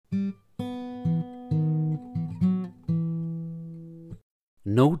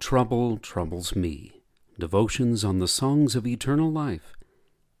No trouble troubles me. Devotions on the songs of eternal life.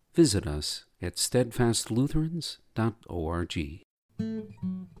 Visit us at steadfastlutherans.org.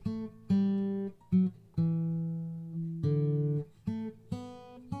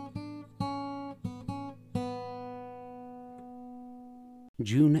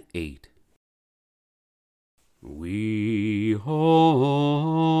 June 8. We all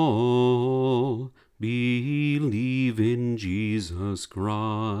believe in Jesus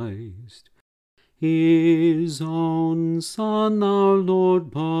Christ, His own Son, our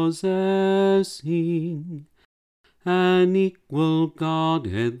Lord, possessing an equal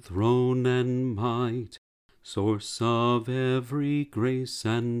Godhead, throne and might, source of every grace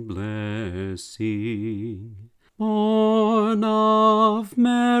and blessing. Born of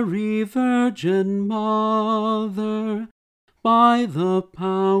Mary, Virgin Mother, by the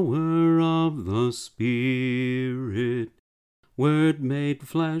power of the Spirit, Word made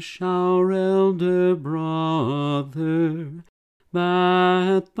flesh, our elder brother,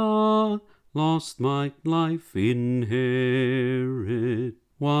 that the lost might life inherit,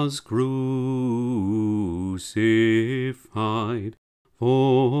 was crucified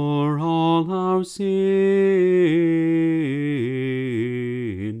for all our sin,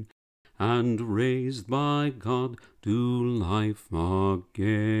 and raised by God to life again.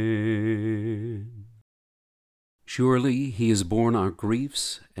 Surely he has borne our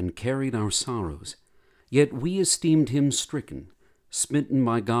griefs and carried our sorrows, yet we esteemed him stricken, smitten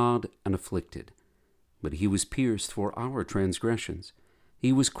by God, and afflicted. But he was pierced for our transgressions,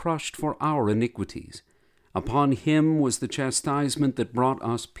 he was crushed for our iniquities. Upon him was the chastisement that brought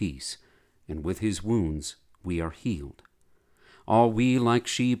us peace, and with his wounds we are healed. All we like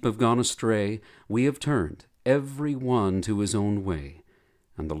sheep have gone astray, we have turned every one to his own way,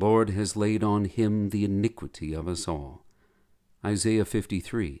 and the Lord has laid on him the iniquity of us all. Isaiah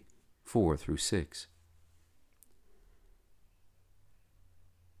 53, 4-6.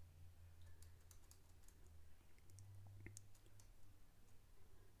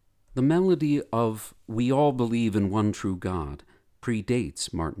 The melody of "We All Believe in One True God"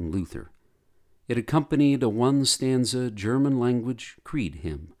 predates Martin Luther. It accompanied a one-stanza German-language creed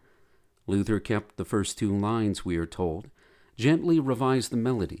hymn. Luther kept the first two lines, we are told, gently revised the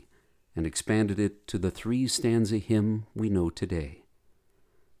melody, and expanded it to the three-stanza hymn we know today.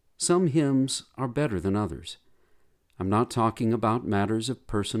 Some hymns are better than others. I'm not talking about matters of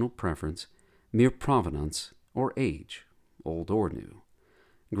personal preference, mere provenance, or age, old or new.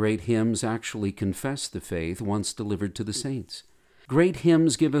 Great hymns actually confess the faith once delivered to the saints. Great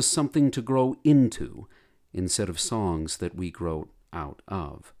hymns give us something to grow into instead of songs that we grow out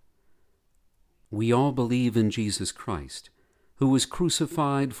of. We all believe in Jesus Christ, who was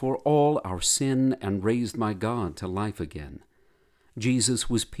crucified for all our sin and raised by God to life again. Jesus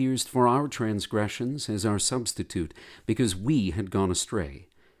was pierced for our transgressions as our substitute because we had gone astray.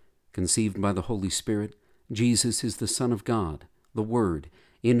 Conceived by the Holy Spirit, Jesus is the Son of God, the Word,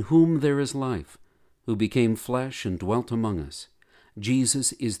 in whom there is life, who became flesh and dwelt among us.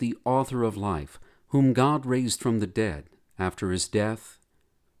 Jesus is the author of life, whom God raised from the dead after his death,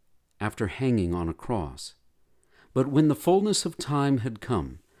 after hanging on a cross. But when the fullness of time had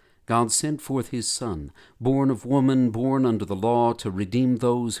come, God sent forth his Son, born of woman, born under the law, to redeem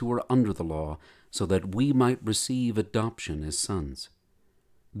those who were under the law, so that we might receive adoption as sons.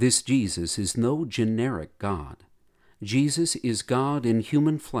 This Jesus is no generic God. Jesus is God in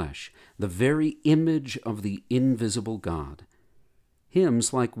human flesh, the very image of the invisible God.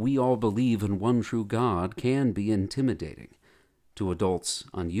 Hymns like "We All Believe in One True God" can be intimidating to adults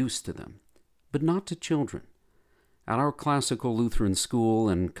unused to them, but not to children. At our classical Lutheran school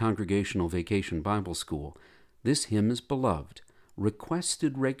and Congregational Vacation Bible School, this hymn is beloved,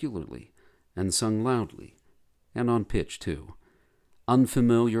 requested regularly, and sung loudly, and on pitch too.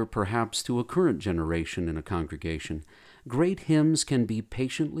 Unfamiliar perhaps to a current generation in a congregation, great hymns can be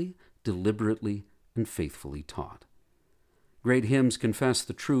patiently, deliberately, and faithfully taught. Great hymns confess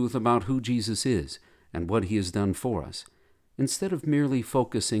the truth about who Jesus is and what he has done for us, instead of merely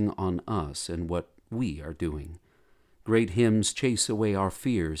focusing on us and what we are doing. Great hymns chase away our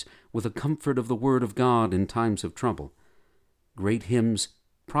fears with the comfort of the Word of God in times of trouble. Great hymns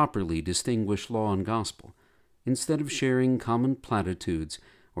properly distinguish law and gospel, instead of sharing common platitudes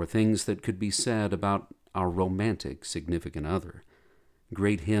or things that could be said about our romantic significant other.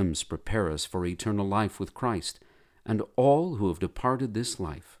 Great hymns prepare us for eternal life with Christ and all who have departed this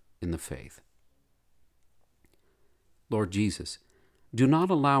life in the faith. Lord Jesus, do not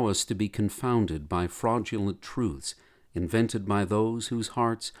allow us to be confounded by fraudulent truths invented by those whose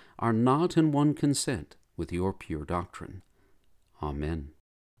hearts are not in one consent with your pure doctrine. Amen.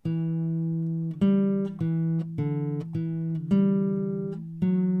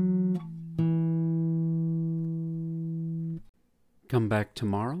 Come back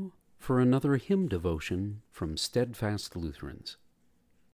tomorrow for another hymn devotion from Steadfast Lutherans.